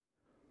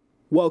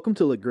Welcome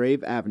to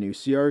LaGrave Avenue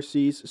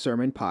CRC's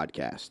Sermon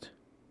Podcast.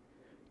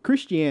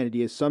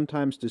 Christianity is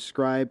sometimes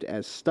described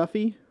as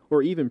stuffy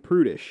or even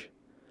prudish.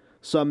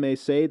 Some may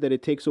say that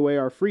it takes away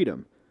our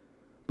freedom.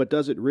 But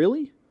does it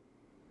really?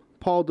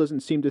 Paul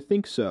doesn't seem to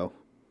think so.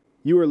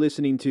 You are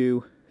listening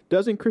to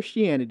Doesn't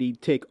Christianity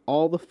Take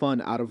All the Fun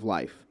Out of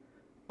Life?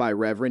 By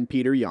Reverend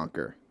Peter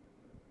Yonker.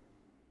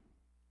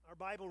 Our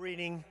Bible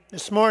reading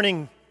this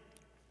morning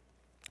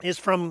is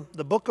from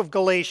the book of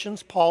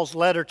Galatians, Paul's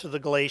letter to the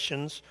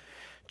Galatians,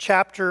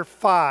 chapter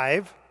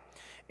 5,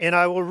 and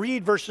I will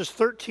read verses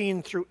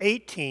 13 through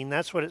 18.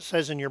 That's what it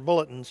says in your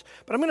bulletins.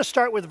 But I'm going to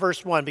start with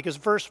verse 1 because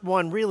verse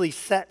 1 really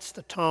sets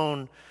the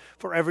tone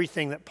for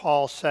everything that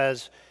Paul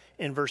says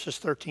in verses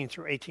 13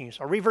 through 18.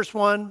 So I'll read verse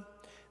 1,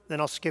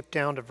 then I'll skip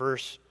down to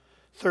verse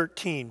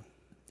 13.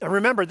 And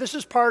remember, this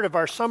is part of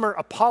our summer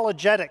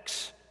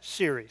apologetics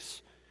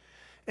series.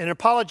 And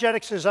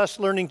apologetics is us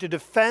learning to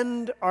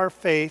defend our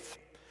faith,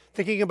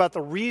 thinking about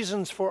the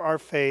reasons for our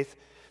faith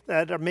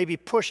that are maybe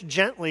pushed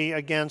gently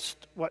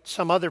against what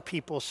some other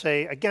people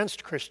say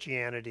against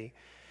Christianity.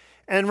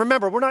 And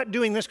remember, we're not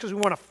doing this because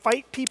we want to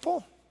fight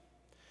people.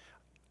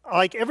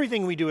 Like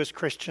everything we do as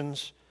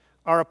Christians,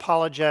 our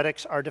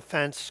apologetics, our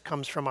defense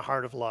comes from a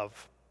heart of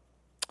love.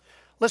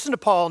 Listen to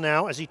Paul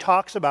now as he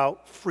talks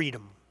about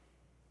freedom.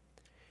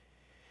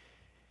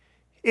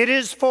 It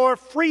is for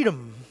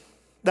freedom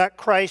that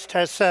Christ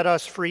has set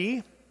us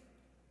free.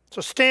 So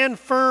stand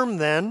firm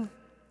then,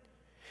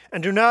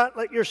 and do not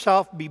let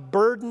yourself be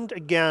burdened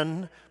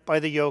again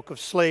by the yoke of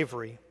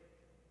slavery.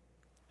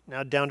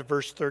 Now down to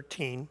verse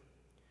 13.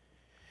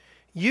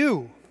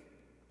 You,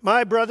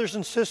 my brothers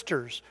and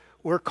sisters,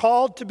 were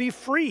called to be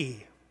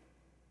free,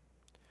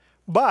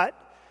 but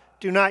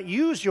do not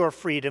use your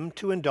freedom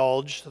to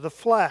indulge the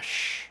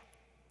flesh.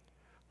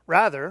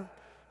 Rather,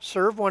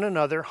 serve one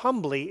another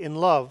humbly in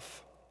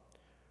love.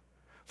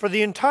 For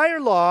the entire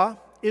law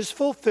is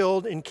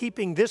fulfilled in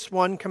keeping this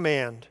one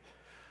command: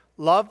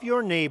 love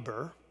your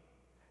neighbor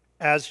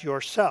as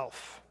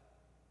yourself.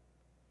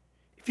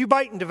 If you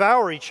bite and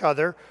devour each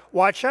other,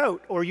 watch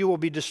out, or you will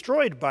be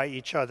destroyed by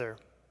each other.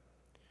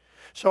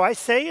 So I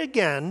say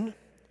again,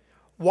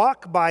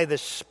 walk by the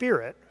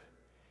Spirit,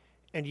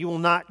 and you will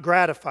not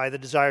gratify the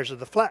desires of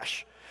the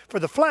flesh. For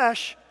the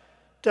flesh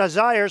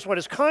desires what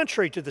is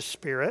contrary to the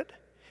Spirit,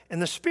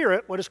 and the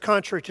Spirit what is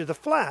contrary to the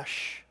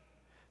flesh.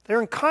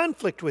 They're in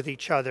conflict with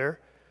each other,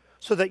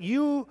 so that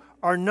you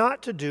are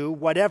not to do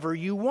whatever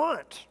you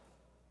want.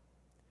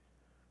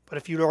 But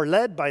if you are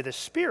led by the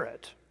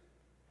Spirit,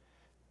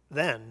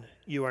 then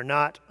you are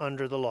not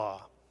under the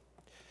law.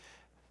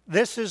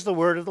 This is the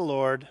word of the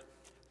Lord.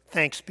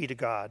 Thanks be to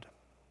God.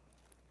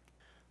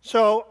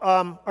 So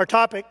our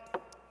topic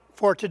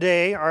for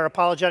today, our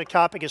apologetic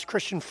topic, is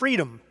Christian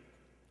freedom.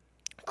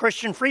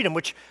 Christian freedom,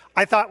 which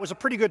I thought was a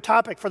pretty good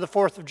topic for the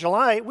 4th of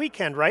July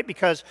weekend, right?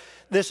 Because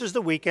this is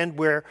the weekend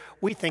where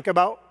we think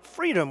about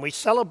freedom. We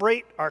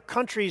celebrate our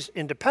country's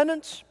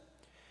independence.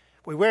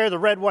 We wear the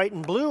red, white,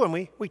 and blue,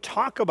 and we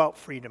talk about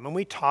freedom, and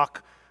we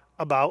talk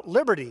about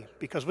liberty,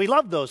 because we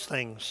love those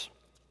things.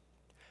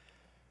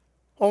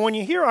 Well, when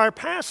you hear our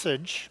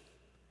passage,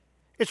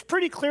 it's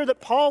pretty clear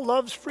that Paul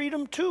loves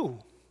freedom too.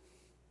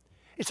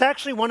 It's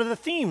actually one of the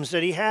themes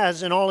that he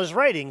has in all his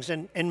writings,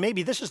 and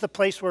maybe this is the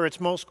place where it's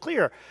most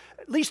clear.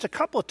 At least a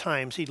couple of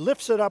times he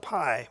lifts it up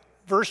high.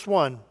 Verse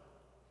 1,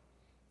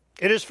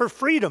 it is for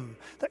freedom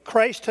that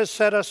Christ has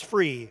set us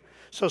free.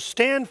 So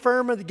stand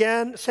firm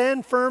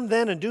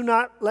then, and do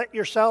not let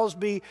yourselves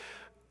be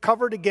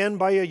covered again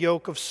by a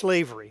yoke of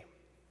slavery.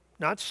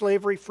 Not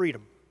slavery,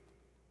 freedom.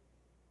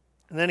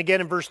 And then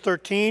again in verse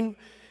 13,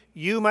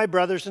 you, my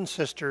brothers and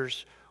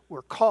sisters,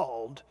 were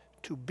called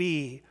to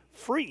be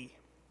free.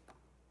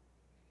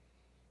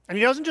 And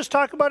he doesn't just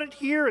talk about it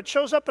here, it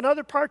shows up in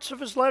other parts of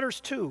his letters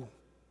too.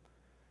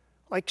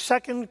 Like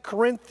 2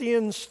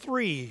 Corinthians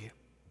 3.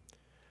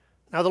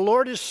 Now the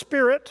Lord is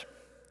Spirit,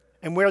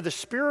 and where the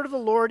Spirit of the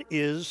Lord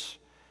is,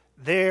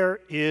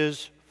 there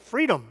is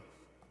freedom.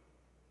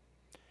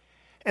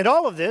 And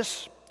all of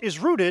this is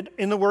rooted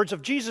in the words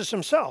of Jesus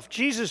himself.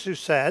 Jesus who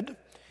said,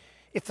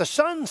 if the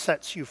Son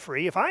sets you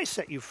free, if I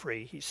set you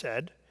free, he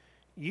said,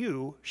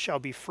 you shall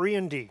be free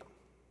indeed.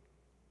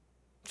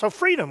 So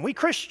freedom, we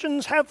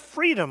Christians have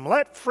freedom.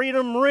 Let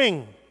freedom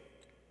ring.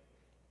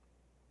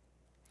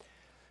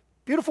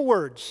 Beautiful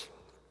words.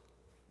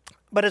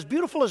 But as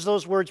beautiful as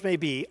those words may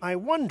be, I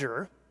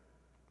wonder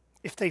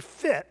if they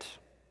fit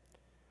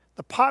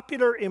the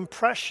popular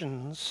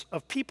impressions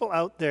of people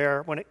out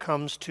there when it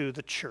comes to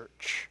the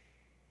church.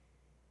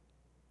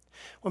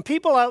 When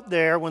people out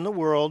there, when the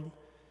world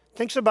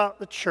thinks about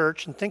the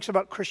church and thinks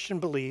about Christian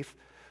belief,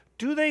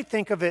 do they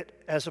think of it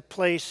as a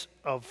place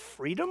of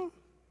freedom?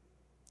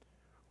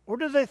 Or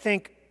do they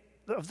think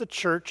of the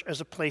church as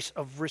a place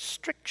of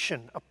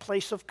restriction, a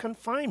place of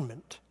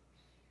confinement?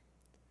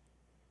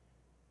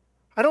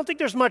 I don't think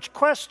there's much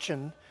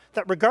question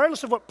that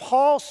regardless of what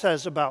Paul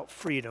says about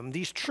freedom,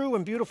 these true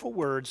and beautiful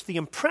words, the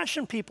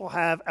impression people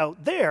have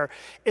out there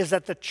is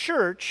that the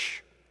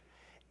church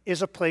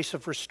is a place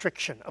of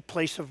restriction, a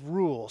place of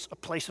rules, a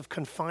place of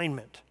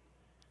confinement.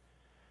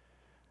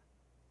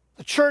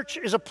 The church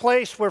is a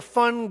place where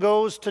fun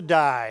goes to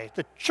die.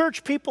 The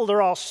church people,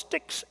 they're all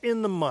sticks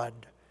in the mud.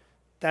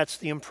 That's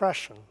the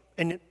impression.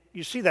 And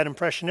you see that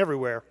impression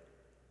everywhere.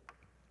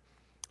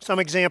 Some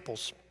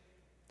examples.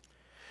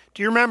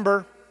 Do you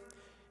remember,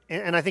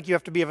 and I think you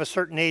have to be of a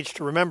certain age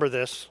to remember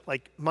this,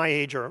 like my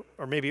age or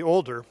maybe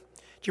older. Do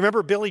you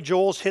remember Billy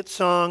Joel's hit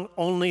song,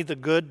 Only the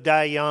Good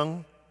Die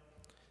Young?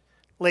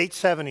 Late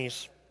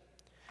 70s.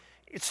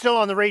 It's still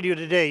on the radio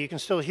today. You can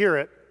still hear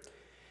it.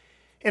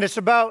 And it's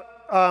about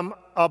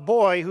a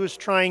boy who's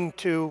trying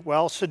to,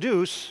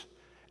 seduce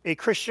a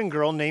Christian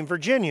girl named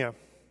Virginia.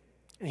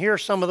 And here are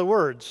some of the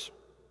words.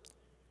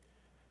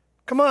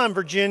 Come on,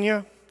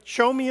 Virginia,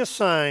 show me a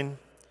sign.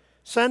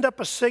 Send up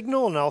a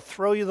signal and I'll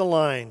throw you the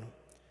line.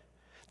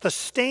 The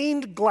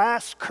stained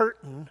glass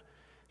curtain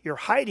you're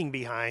hiding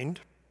behind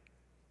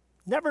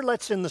never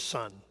lets in the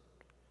sun.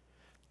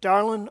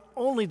 Darling,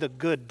 only the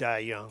good die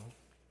young.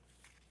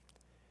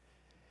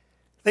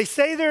 They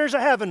say there's a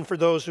heaven for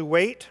those who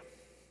wait.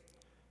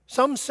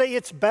 Some say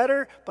it's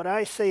better, but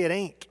I say it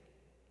ain't.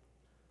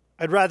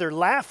 I'd rather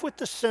laugh with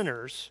the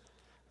sinners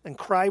than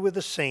cry with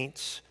the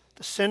saints.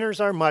 The sinners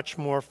are much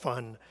more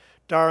fun.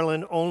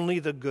 Darling, only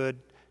the good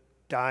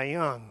die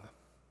young.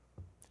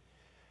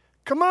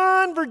 Come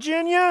on,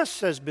 Virginia,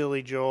 says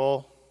Billy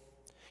Joel.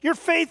 Your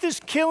faith is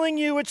killing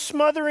you. It's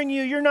smothering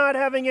you. You're not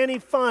having any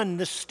fun.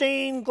 The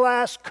stained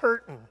glass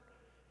curtain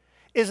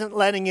isn't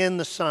letting in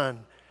the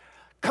sun.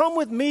 Come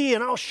with me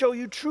and I'll show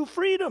you true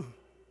freedom,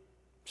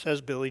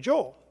 says Billy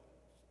Joel.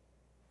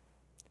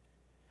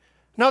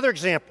 Another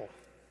example,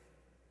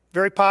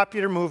 very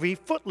popular movie,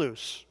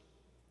 Footloose.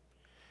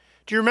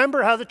 Do you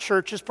remember how the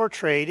church is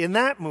portrayed in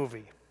that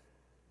movie?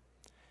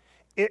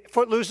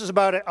 Footloose is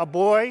about a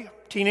boy,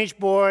 teenage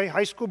boy,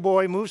 high school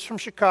boy, moves from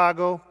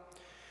Chicago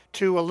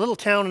to a little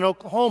town in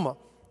Oklahoma.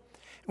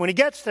 When he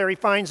gets there, he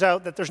finds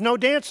out that there's no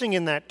dancing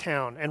in that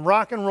town, and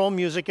rock and roll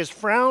music is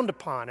frowned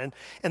upon. And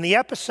the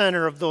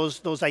epicenter of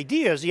those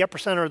ideas, the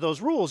epicenter of those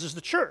rules, is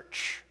the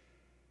church.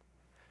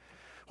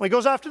 Well, he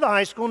goes off to the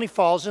high school and he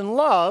falls in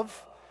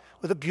love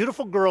with a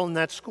beautiful girl in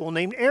that school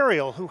named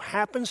Ariel, who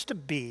happens to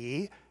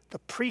be the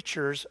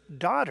preacher's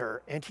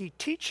daughter. And he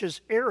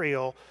teaches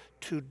Ariel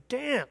to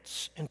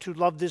dance and to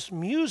love this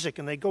music.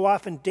 And they go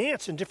off and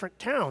dance in different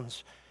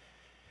towns.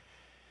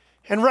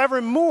 And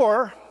Reverend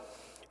Moore,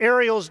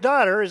 Ariel's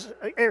father,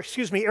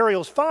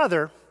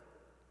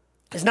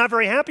 is not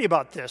very happy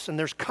about this. And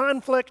there's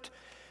conflict.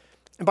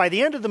 And by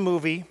the end of the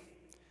movie,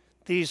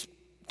 these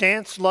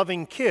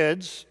dance-loving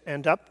kids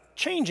end up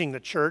changing the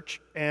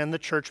church, and the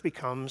church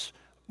becomes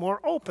more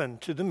open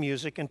to the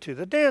music and to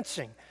the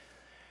dancing.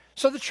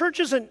 So the church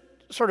isn't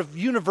sort of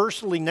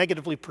universally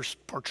negatively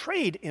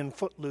portrayed in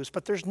Footloose,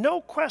 but there's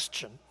no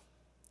question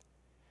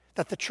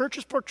that the church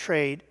is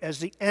portrayed as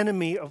the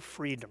enemy of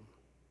freedom,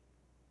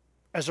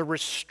 as a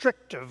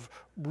restrictive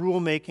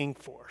rule-making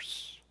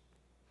force.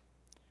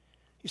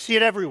 You see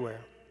it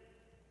everywhere.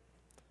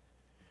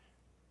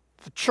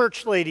 The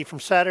church lady from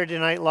Saturday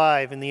Night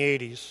Live in the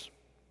 80s,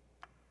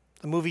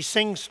 the movie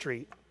Sing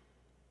Street,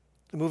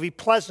 the movie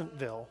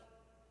Pleasantville,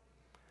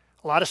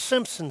 a lot of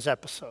Simpsons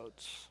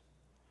episodes.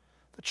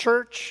 The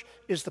church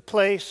is the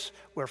place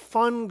where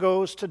fun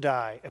goes to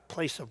die, a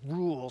place of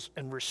rules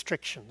and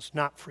restrictions,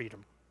 not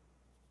freedom.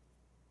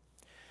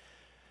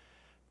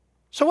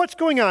 So what's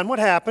going on? What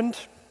happened?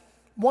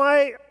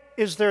 Why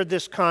is there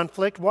this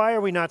conflict? Why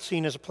are we not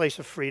seen as a place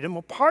of freedom?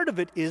 Well, part of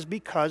it is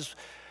because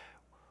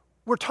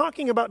we're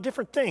talking about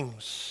different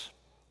things.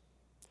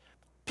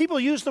 People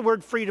use the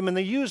word freedom and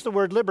they use the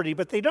word liberty,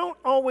 but they don't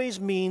always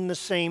mean the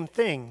same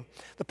thing.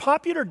 The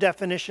popular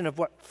definition of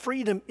what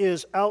freedom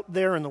is out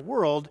there in the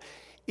world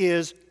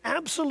is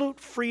absolute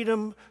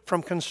freedom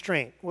from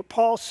constraint. What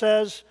Paul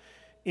says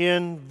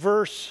in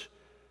verse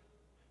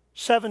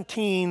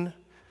 17,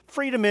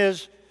 freedom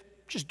is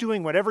just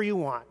doing whatever you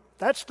want.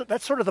 That's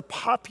sort of the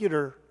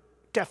popular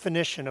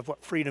definition of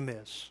what freedom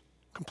is.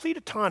 Complete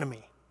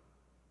autonomy.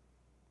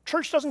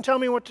 Church doesn't tell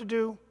me what to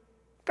do.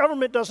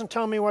 Government doesn't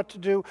tell me what to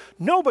do.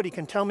 Nobody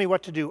can tell me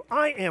what to do.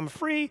 I am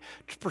free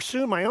to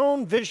pursue my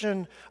own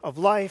vision of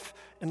life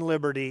and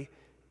liberty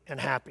and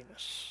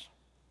happiness.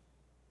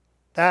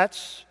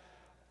 That's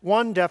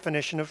one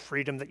definition of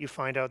freedom that you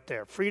find out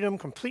there. Freedom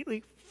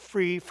completely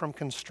free from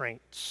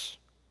constraints.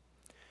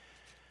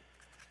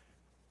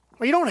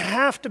 Well, you don't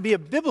have to be a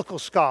biblical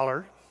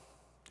scholar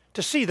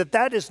to see that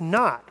that is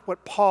not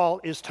what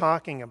Paul is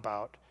talking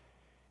about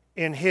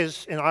in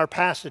our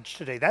passage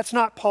today. That's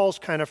not Paul's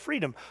kind of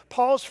freedom.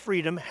 Paul's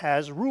freedom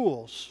has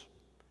rules.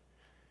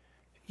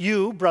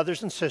 You,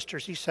 brothers and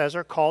sisters, he says,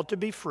 are called to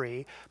be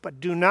free, but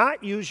do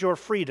not use your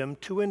freedom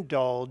to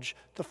indulge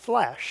the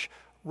flesh.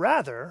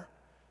 Rather,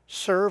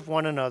 serve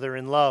one another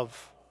in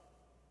love.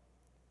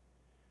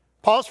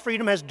 Paul's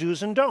freedom has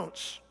do's and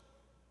don'ts.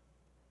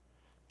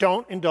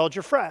 Don't indulge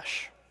your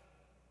flesh.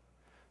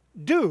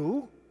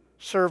 Do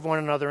serve one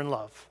another in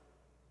love.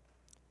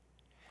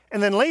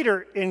 And then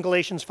later in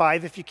Galatians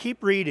 5, if you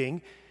keep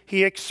reading,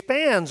 he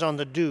expands on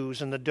the do's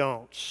and the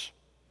don'ts.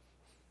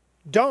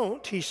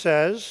 Don't, he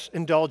says,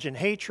 indulge in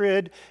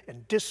hatred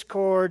and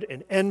discord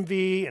and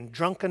envy and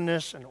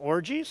drunkenness and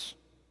orgies.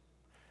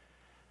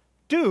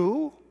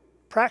 Do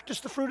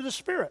practice the fruit of the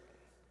Spirit.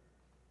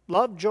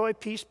 Love, joy,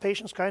 peace,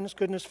 patience, kindness,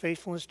 goodness,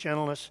 faithfulness,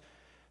 gentleness,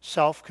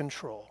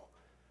 self-control.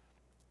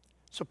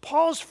 So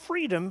Paul's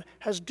freedom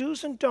has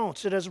do's and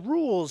don'ts. It has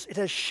rules. It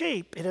has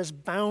shape. It has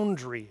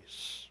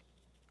boundaries.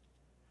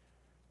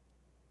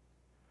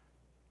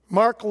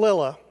 Mark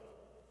Lilla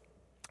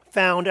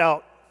found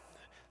out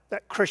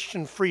that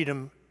Christian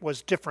freedom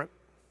was different.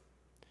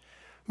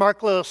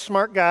 Mark Lilla,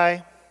 smart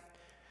guy,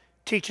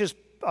 teaches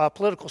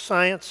political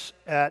science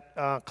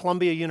at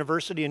Columbia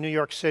University in New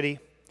York City.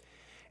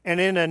 And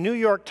in a New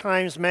York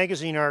Times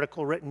Magazine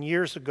article written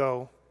years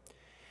ago,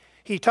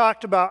 he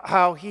talked about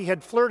how he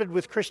had flirted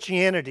with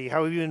Christianity,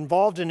 how he was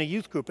involved in a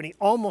youth group, and he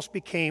almost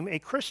became a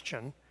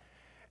Christian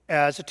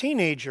as a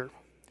teenager.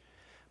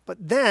 But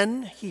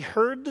then he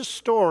heard the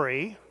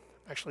story,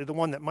 actually the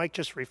one that Mike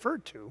just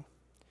referred to.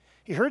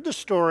 He heard the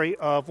story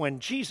of when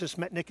Jesus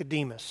met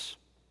Nicodemus.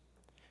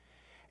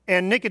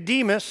 And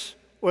Nicodemus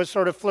was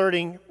sort of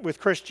flirting with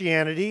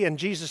Christianity, and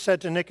Jesus said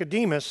to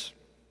Nicodemus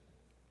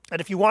that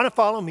if you want to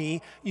follow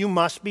me, you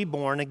must be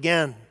born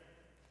again.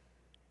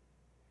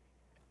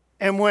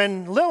 And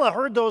when Lilla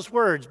heard those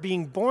words,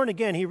 being born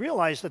again, he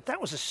realized that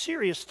that was a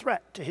serious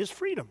threat to his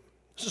freedom.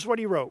 This is what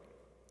he wrote.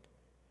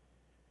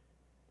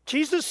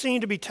 Jesus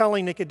seemed to be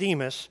telling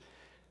Nicodemus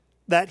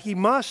that he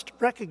must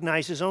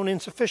recognize his own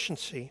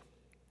insufficiency,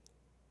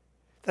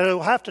 that he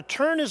will have to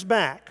turn his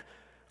back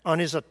on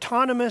his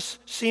autonomous,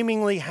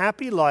 seemingly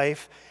happy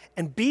life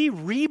and be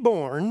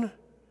reborn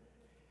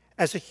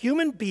as a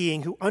human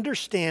being who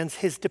understands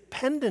his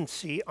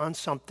dependency on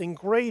something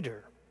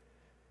greater.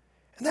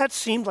 And that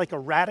seemed like a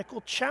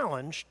radical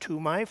challenge to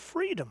my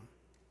freedom.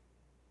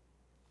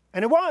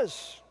 And it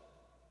was.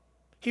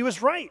 He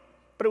was right,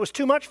 but it was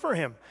too much for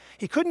him.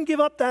 He couldn't give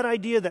up that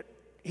idea that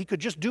he could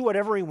just do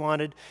whatever he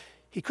wanted.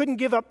 He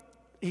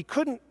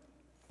couldn't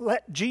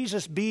let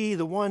Jesus be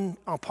the one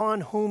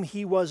upon whom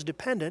he was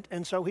dependent,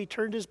 and so he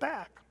turned his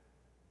back.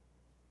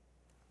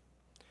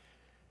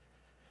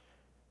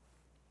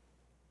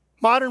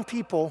 Modern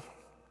people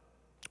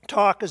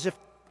talk as if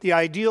the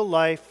ideal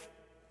life,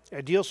 the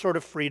ideal sort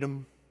of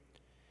freedom,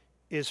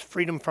 is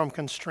freedom from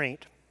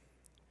constraint.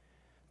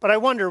 But I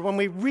wonder, when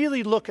we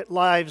really look at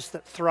lives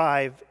that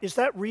thrive, is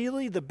that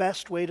really the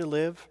best way to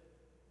live?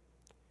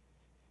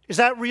 Is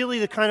that really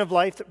the kind of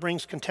life that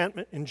brings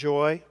contentment and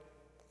joy,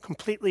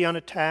 completely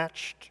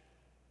unattached?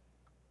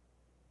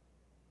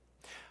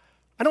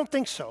 I don't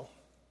think so.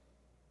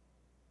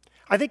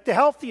 I think the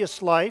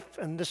healthiest life,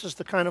 and this is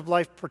the kind of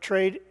life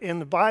portrayed in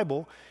the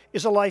Bible,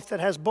 is a life that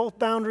has both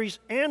boundaries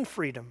and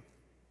freedom.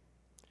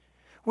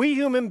 We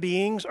human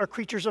beings are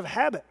creatures of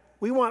habit.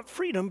 We want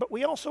freedom, but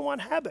we also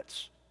want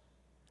habits.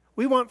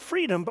 We want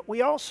freedom, but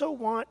we also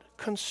want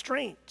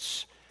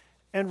constraints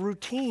and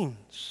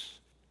routines.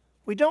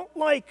 We don't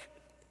like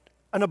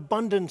an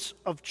abundance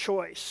of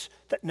choice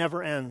that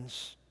never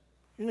ends.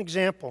 An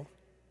example.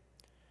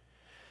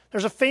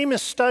 There's a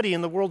famous study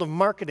in the world of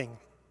marketing.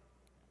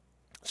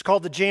 It's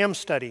called the JAM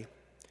study. It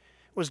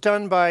was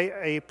done by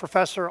a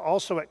professor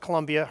also at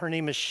Columbia. Her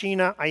name is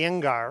Sheena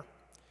Iyengar,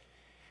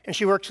 and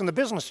she works in the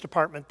business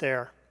department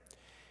there.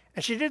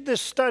 And she did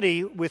this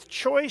study with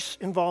choice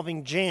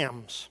involving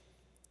jams.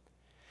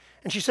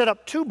 And she set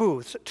up 2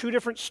 booths at 2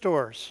 different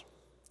stores.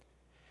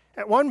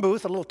 At one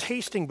booth, a little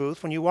tasting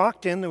booth, when you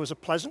walked in, there was a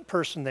pleasant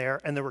person there,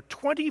 and there were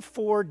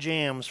 24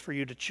 jams for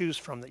you to choose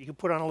from that you could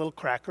put on a little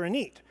cracker and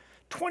eat.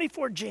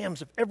 24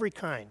 jams of every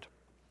kind.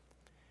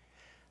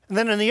 And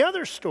then in the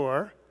other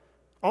store,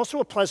 also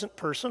a pleasant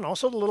person,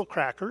 also the little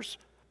crackers,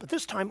 but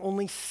this time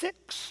only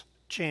 6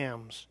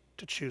 jams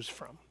to choose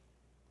from.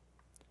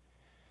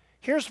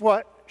 Here's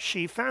what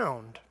she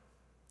found.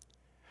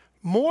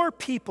 More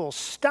people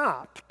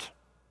stopped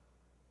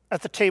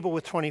at the table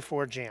with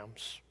 24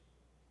 jams.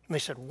 And they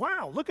said,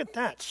 wow, look at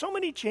that. So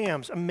many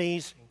jams,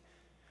 amazing.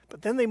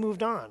 But then they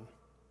moved on.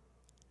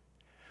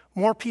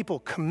 More people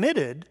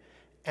committed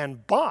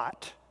and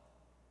bought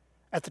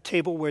at the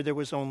table where there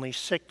was only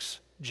 6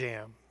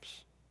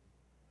 jams.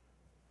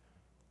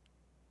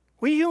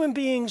 We human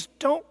beings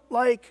don't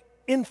like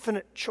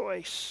infinite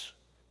choice.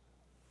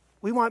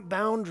 We want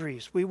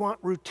boundaries. We want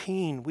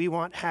routine. We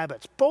want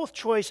habits. Both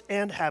choice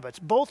and habits.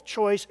 Both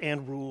choice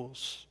and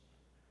rules.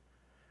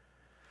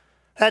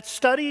 That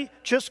study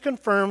just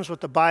confirms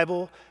what the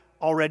Bible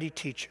already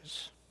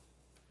teaches.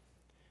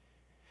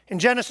 In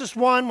Genesis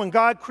 1, when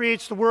God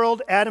creates the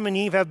world, Adam and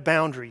Eve have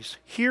boundaries.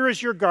 Here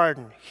is your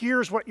garden.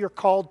 Here's what you're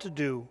called to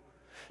do.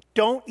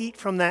 Don't eat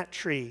from that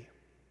tree.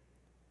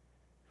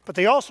 But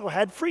they also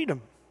had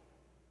freedom.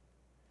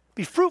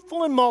 Be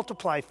fruitful and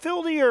multiply.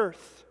 Fill the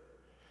earth.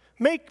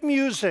 Make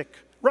music.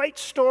 Write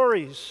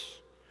stories.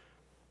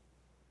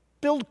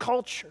 Build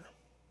culture.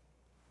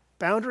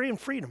 Boundary and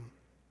freedom.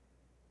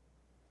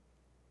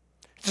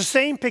 It's the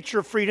same picture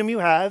of freedom you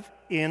have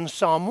in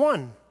Psalm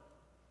 1.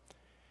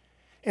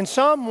 In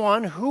Psalm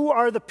 1, who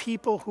are the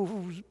people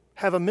who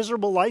have a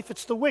miserable life?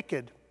 It's the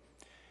wicked.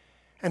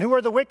 And who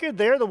are the wicked?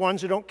 They're the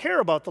ones who don't care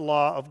about the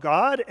law of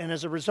God, and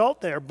as a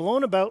result, they are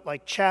blown about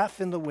like chaff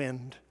in the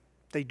wind.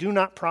 They do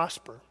not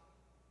prosper.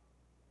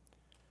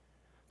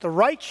 The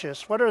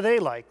righteous, what are they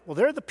like? Well,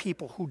 they're the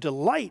people who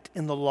delight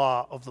in the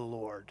law of the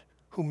Lord,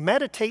 who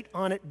meditate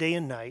on it day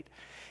and night,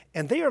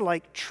 and they are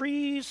like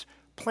trees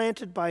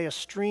planted by a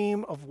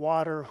stream of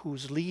water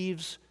whose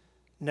leaves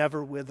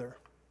never wither.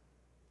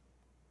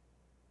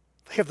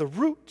 They have the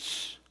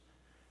roots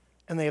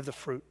and they have the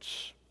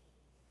fruits.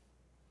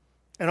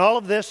 And all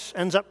of this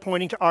ends up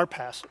pointing to our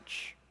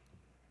passage.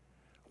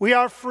 We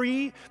are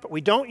free, but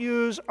we don't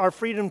use our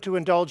freedom to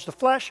indulge the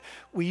flesh.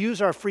 We use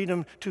our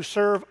freedom to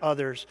serve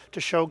others, to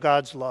show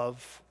God's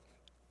love,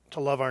 to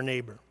love our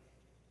neighbor.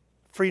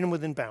 Freedom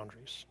within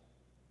boundaries.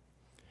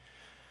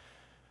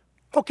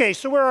 Okay,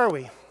 so where are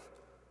we?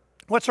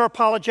 What's our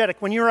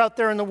apologetic? When you're out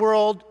there in the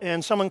world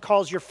and someone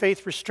calls your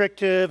faith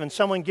restrictive and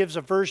someone gives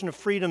a version of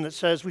freedom that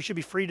says we should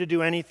be free to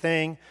do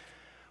anything,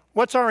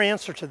 what's our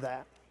answer to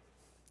that?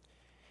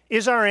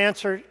 Is our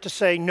answer to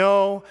say,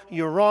 no,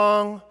 you're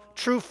wrong?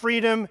 True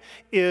freedom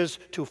is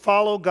to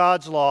follow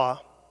God's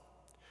law.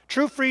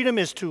 True freedom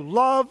is to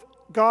love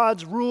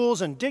God's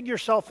rules and dig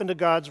yourself into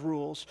God's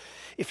rules.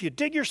 If you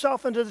dig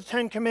yourself into the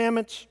Ten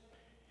Commandments,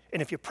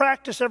 and if you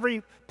practice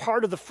every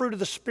part of the fruit of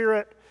the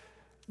Spirit,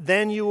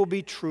 then you will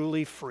be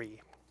truly free.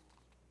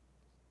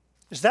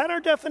 Is that our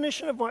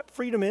definition of what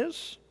freedom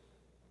is?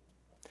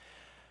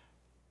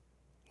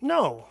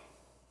 No,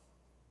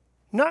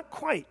 not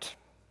quite.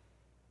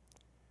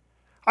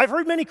 I've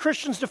heard many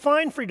Christians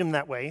define freedom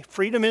that way.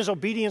 Freedom is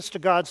obedience to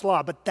God's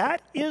law, but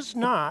that is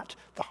not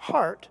the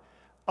heart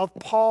of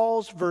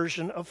Paul's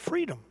version of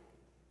freedom.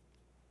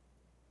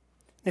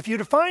 If you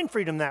define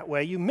freedom that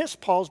way, you miss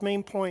Paul's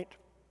main point.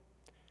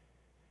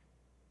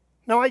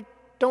 Now, I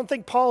don't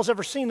think Paul's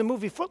ever seen the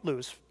movie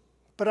Footloose,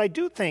 but I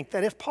do think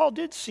that if Paul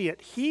did see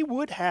it, he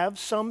would have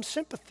some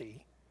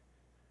sympathy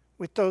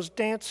with those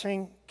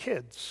dancing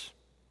kids.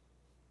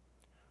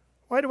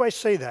 Why do I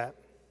say that?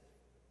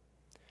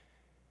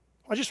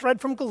 I just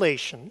read from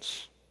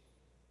Galatians.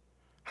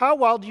 How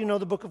well do you know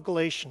the book of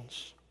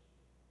Galatians?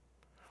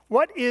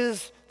 What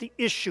is the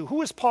issue?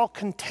 Who is Paul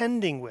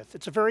contending with?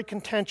 It's a very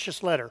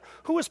contentious letter.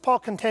 Who is Paul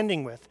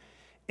contending with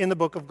in the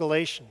book of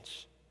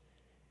Galatians?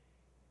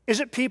 Is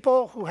it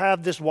people who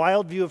have this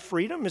wild view of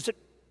freedom? Is it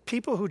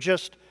people who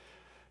just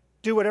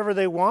do whatever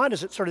they want?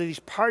 Is it sort of these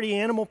party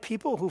animal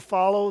people who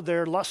follow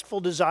their lustful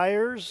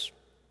desires?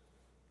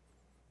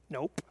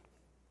 Nope.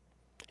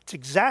 It's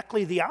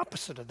exactly the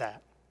opposite of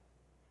that.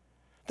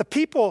 The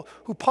people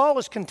who Paul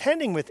is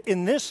contending with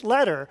in this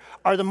letter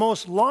are the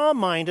most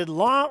law-minded,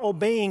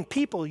 law-obeying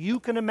people you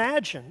can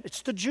imagine.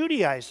 It's the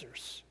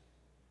Judaizers.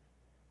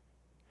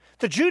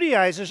 The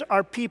Judaizers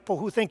are people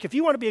who think if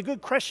you want to be a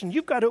good Christian,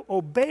 you've got to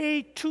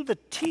obey to the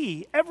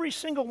T every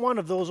single one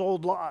of those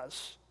old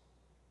laws.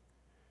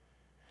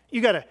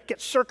 You got to get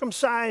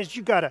circumcised,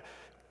 you got to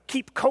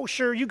keep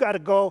kosher, you got to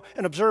go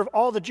and observe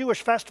all the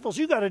Jewish festivals,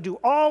 you got to do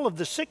all of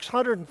the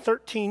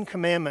 613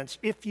 commandments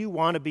if you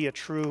want to be a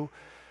true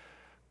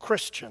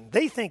Christian.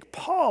 They think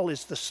Paul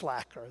is the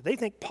slacker. They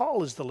think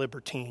Paul is the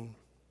libertine.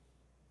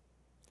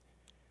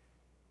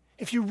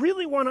 If you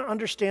really want to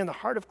understand the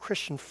heart of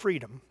Christian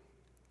freedom,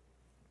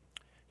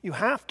 you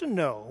have to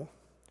know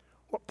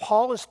what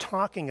Paul is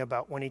talking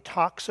about when he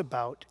talks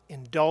about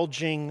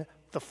indulging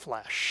the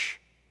flesh.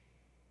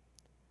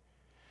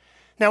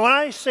 Now, when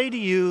I say to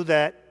you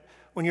that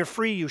when you're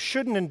free you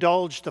shouldn't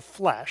indulge the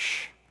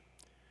flesh,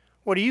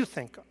 what do you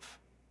think of?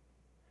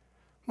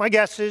 My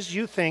guess is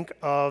you think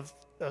of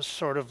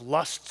sort of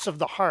lusts of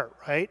the heart,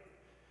 right?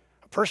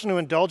 A person who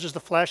indulges the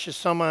flesh is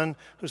someone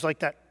who's like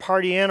that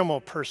party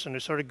animal person who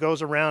sort of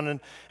goes around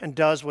and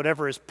does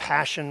whatever his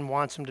passion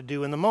wants him to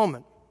do in the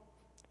moment.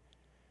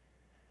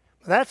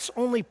 That's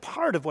only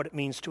part of what it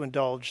means to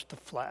indulge the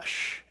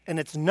flesh, and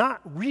it's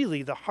not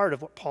really the heart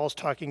of what Paul's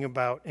talking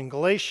about in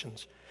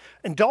Galatians.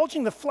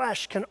 Indulging the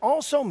flesh can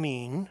also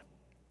mean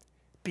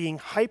being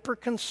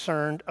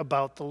hyper-concerned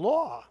about the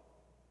law.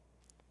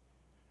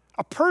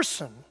 A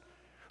person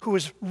who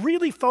is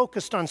really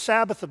focused on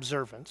Sabbath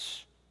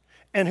observance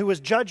and who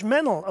is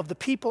judgmental of the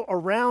people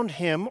around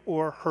him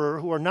or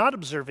her who are not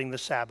observing the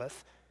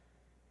Sabbath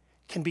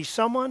can be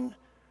someone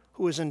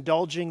who is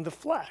indulging the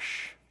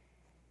flesh.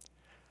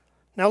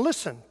 Now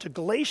listen to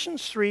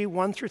Galatians 3,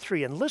 1 through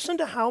 3, and listen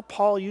to how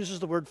Paul uses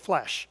the word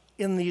flesh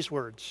in these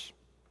words.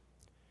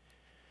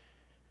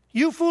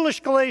 You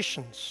foolish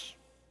Galatians,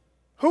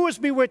 who has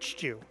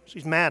bewitched you? So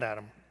he's mad at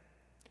them.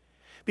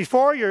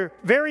 Before your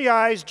very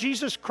eyes,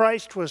 Jesus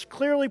Christ was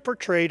clearly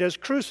portrayed as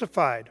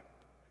crucified.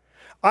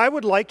 I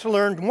would like to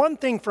learn one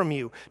thing from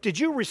you. Did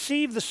you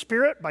receive the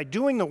Spirit by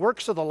doing the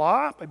works of the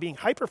law, by being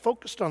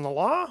hyper-focused on the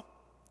law,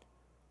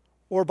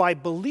 or by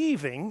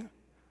believing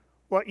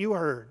what you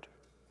heard?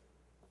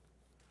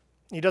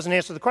 He doesn't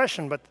answer the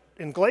question, but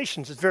in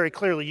Galatians it's very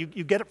clearly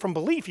you get it from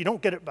belief. You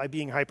don't get it by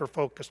being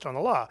hyper-focused on the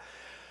law.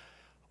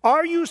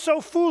 Are you so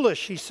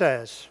foolish, he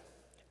says,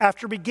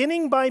 after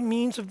beginning by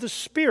means of the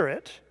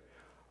Spirit,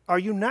 are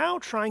you now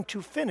trying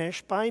to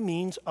finish by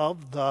means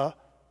of the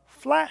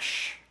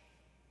flesh?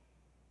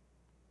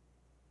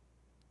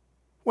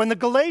 When the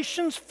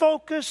Galatians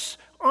focus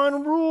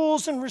on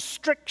rules and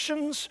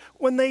restrictions,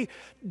 when they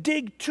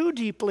dig too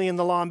deeply in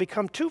the law and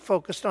become too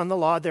focused on the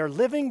law, they're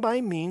living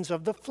by means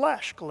of the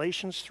flesh.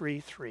 Galatians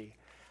 3:3.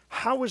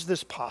 How is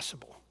this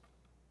possible?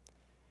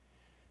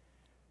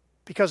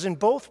 Because in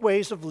both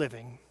ways of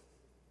living,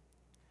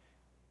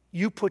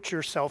 you put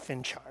yourself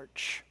in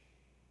charge.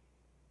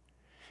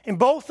 In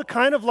both the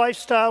kind of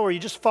lifestyle where you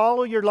just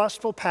follow your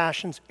lustful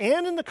passions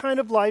and in the kind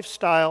of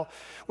lifestyle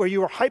where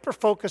you are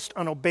hyper-focused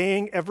on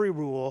obeying every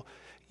rule,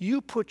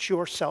 you put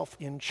yourself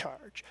in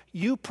charge.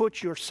 You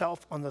put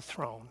yourself on the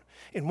throne.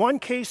 In one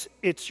case,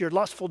 it's your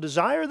lustful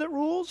desire that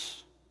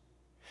rules.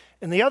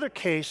 In the other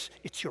case,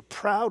 it's your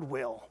proud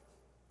will.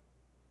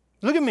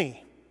 Look at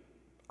me.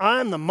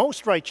 I'm the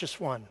most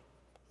righteous one.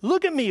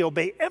 Look at me,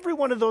 obey every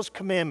one of those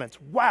commandments.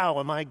 Wow,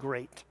 am I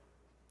great.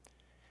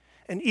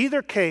 In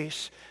either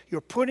case,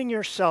 you're putting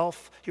your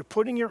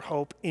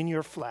hope in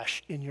your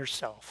flesh, in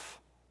yourself.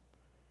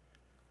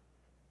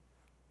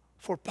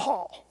 For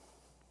Paul,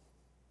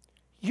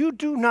 you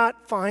do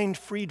not find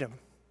freedom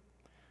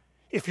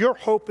if your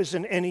hope is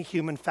in any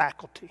human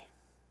faculty.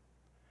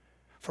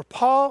 For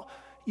Paul,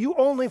 you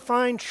only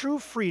find true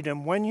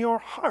freedom when your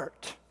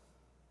heart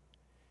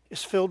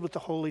is filled with the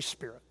Holy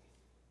Spirit.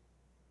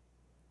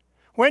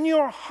 When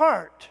your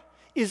heart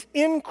is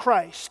in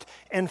Christ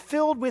and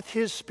filled with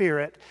His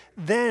Spirit,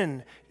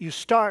 then you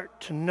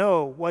start to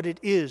know what it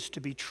is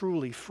to be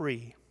truly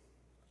free.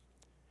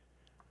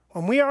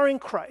 When we are in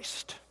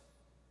Christ,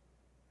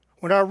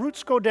 when our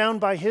roots go down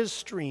by His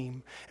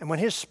stream, and when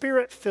His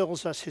Spirit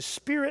fills us, His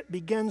Spirit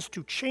begins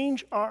to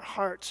change our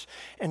hearts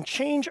and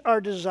change our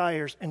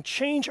desires and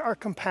change our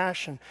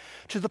compassion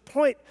to the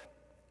point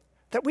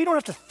that we don't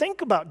have to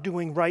think about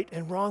doing right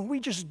and wrong. We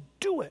just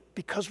do it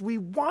because we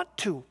want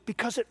to,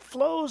 because it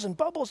flows and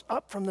bubbles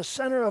up from the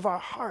center of our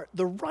heart.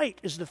 The right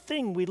is the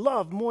thing we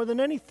love more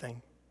than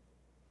anything.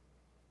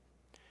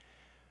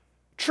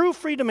 True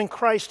freedom in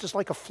Christ is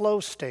like a flow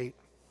state.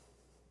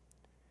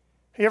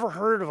 Have you ever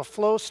heard of a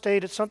flow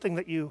state? It's something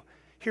that you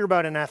hear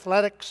about in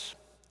athletics,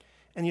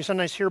 and you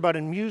sometimes hear about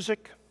in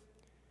music.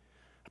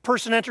 A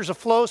person enters a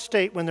flow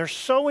state when they're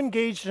so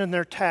engaged in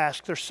their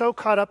task, they're so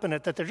caught up in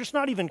it that they're just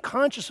not even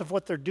conscious of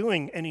what they're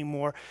doing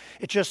anymore.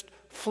 It just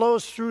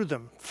flows through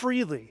them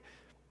freely,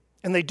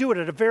 and they do it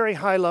at a very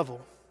high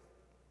level.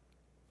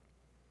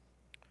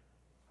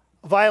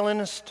 A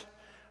violinist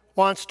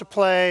wants to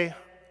play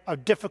a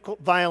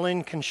difficult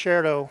violin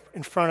concerto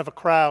in front of a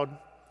crowd.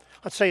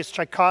 Let's say it's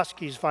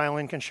Tchaikovsky's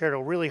violin concerto,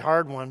 a really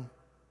hard one.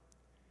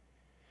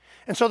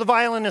 And so the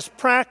violinist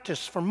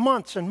practiced for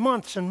months and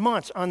months and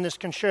months on this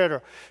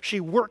concerto. She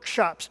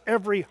workshops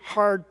every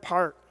hard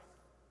part.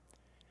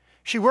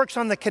 She works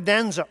on the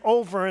cadenza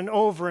over and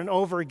over and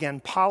over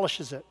again,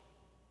 polishes it.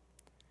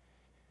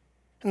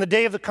 And the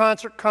day of the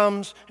concert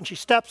comes, and she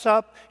steps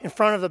up in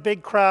front of the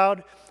big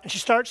crowd, and she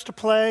starts to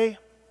play.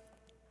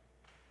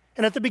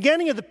 And at the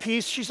beginning of the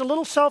piece, she's a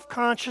little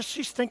self-conscious.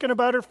 She's thinking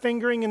about her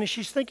fingering, and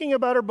she's thinking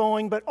about her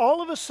bowing. But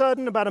all of a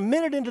sudden, about a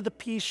minute into the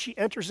piece, she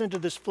enters into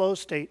this flow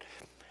state.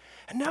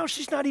 And now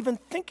she's not even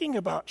thinking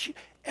about,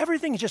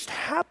 everything is just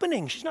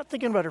happening. She's not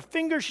thinking about her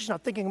fingers. She's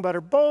not thinking about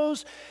her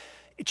bows.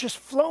 It's just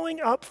flowing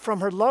up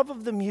from her love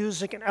of the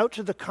music and out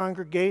to the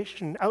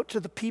congregation, out to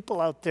the people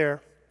out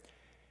there.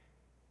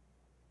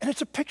 And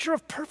it's a picture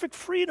of perfect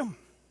freedom.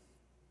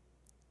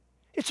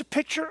 It's a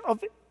picture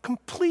of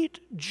complete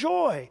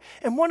joy.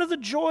 And one of the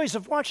joys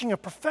of watching a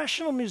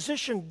professional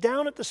musician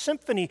down at the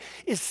symphony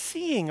is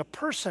seeing a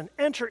person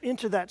enter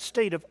into that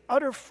state of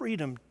utter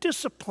freedom,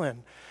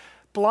 discipline,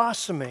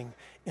 blossoming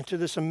into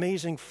this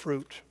amazing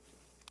fruit.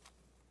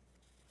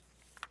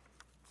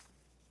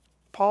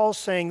 Paul's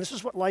saying this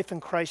is what life in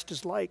Christ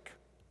is like.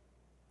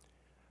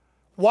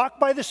 Walk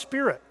by the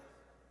Spirit.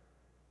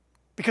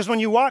 Because when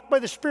you walk by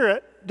the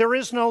Spirit, there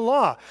is no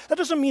law. That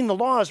doesn't mean the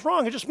law is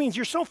wrong. It just means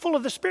you're so full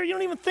of the Spirit, you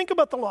don't even think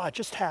about the law. It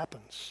just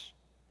happens.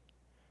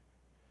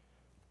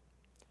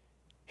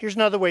 Here's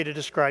another way to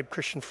describe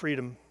Christian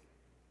freedom.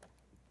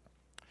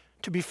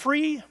 To be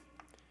free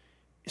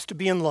is to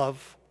be in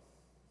love.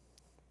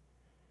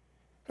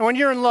 And when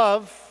you're in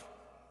love,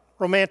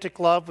 romantic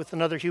love with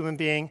another human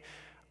being,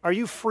 are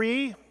you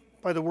free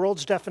by the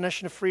world's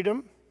definition of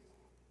freedom?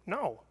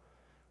 No.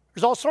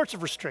 There's all sorts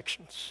of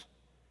restrictions.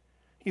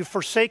 You've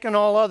forsaken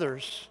all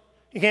others.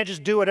 You can't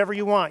just do whatever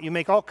you want. You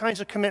make all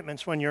kinds of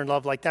commitments when you're in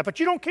love like that, but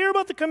you don't care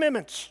about the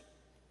commitments.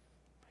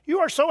 You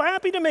are so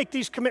happy to make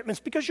these commitments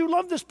because you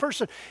love this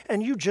person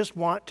and you just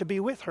want to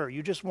be with her.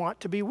 You just want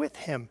to be with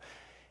him.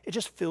 It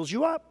just fills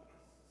you up.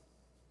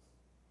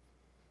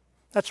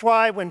 That's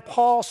why when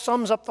Paul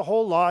sums up the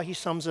whole law, he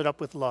sums it up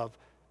with love.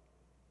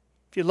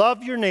 If you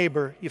love your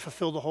neighbor, you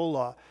fulfill the whole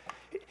law.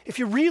 If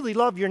you really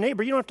love your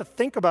neighbor, you don't have to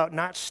think about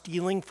not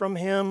stealing from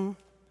him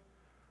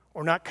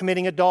or not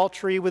committing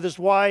adultery with his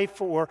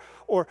wife or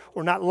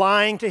not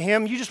lying to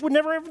him. You just would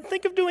never ever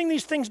think of doing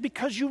these things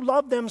because you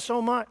love them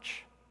so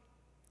much.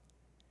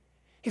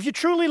 If you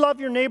truly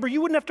love your neighbor,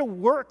 you wouldn't have to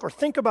work or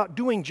think about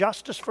doing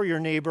justice for your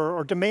neighbor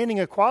or demanding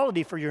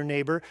equality for your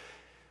neighbor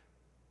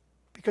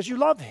because you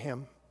love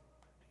him.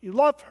 You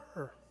love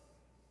her.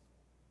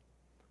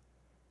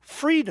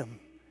 Freedom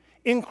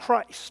in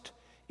Christ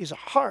is a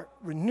heart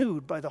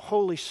renewed by the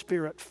Holy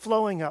Spirit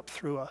flowing up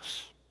through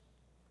us.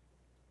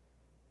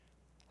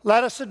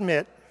 Let us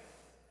admit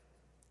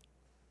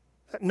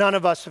that none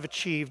of us have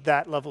achieved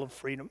that level of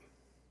freedom.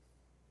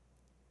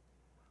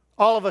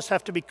 All of us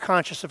have to be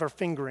conscious of our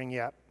fingering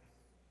yet.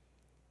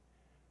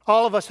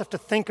 All of us have to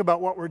think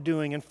about what we're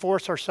doing and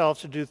force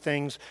ourselves to do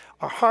things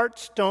our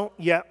hearts don't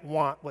yet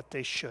want what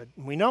they should,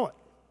 and we know it.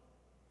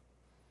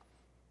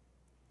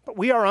 But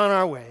we are on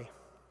our way.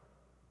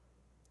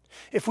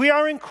 If we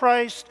are in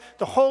Christ,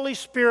 the Holy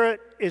Spirit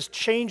is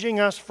changing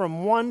us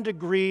from one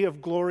degree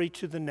of glory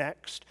to the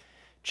next,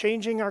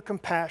 changing our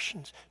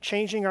compassions,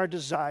 changing our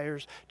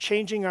desires,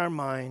 changing our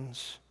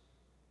minds,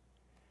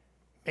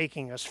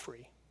 making us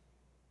free.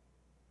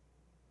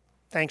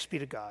 Thanks be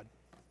to God.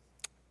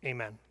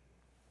 Amen.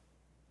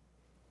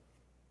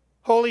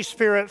 Holy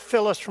Spirit,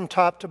 fill us from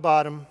top to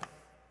bottom.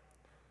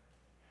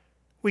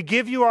 We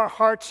give you our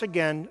hearts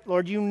again.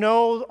 Lord, you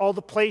know all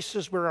the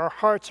places where our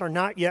hearts are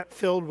not yet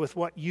filled with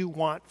what you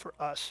want for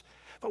us.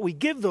 But we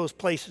give those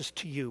places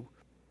to you.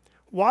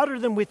 Water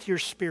them with your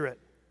Spirit.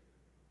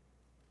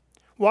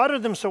 Water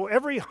them so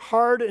every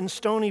hard and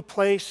stony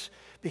place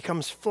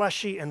becomes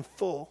fleshy and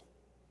full.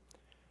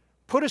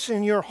 Put us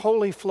in your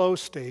holy flow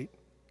state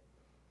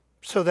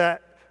so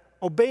that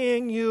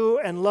obeying you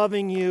and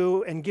loving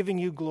you and giving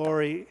you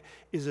glory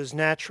is as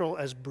natural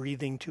as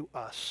breathing to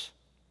us.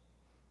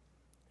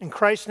 In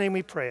Christ's name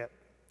we pray it.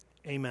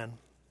 Amen.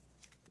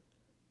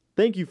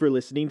 Thank you for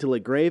listening to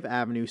LaGrave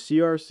Avenue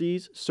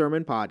CRC's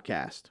Sermon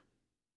Podcast.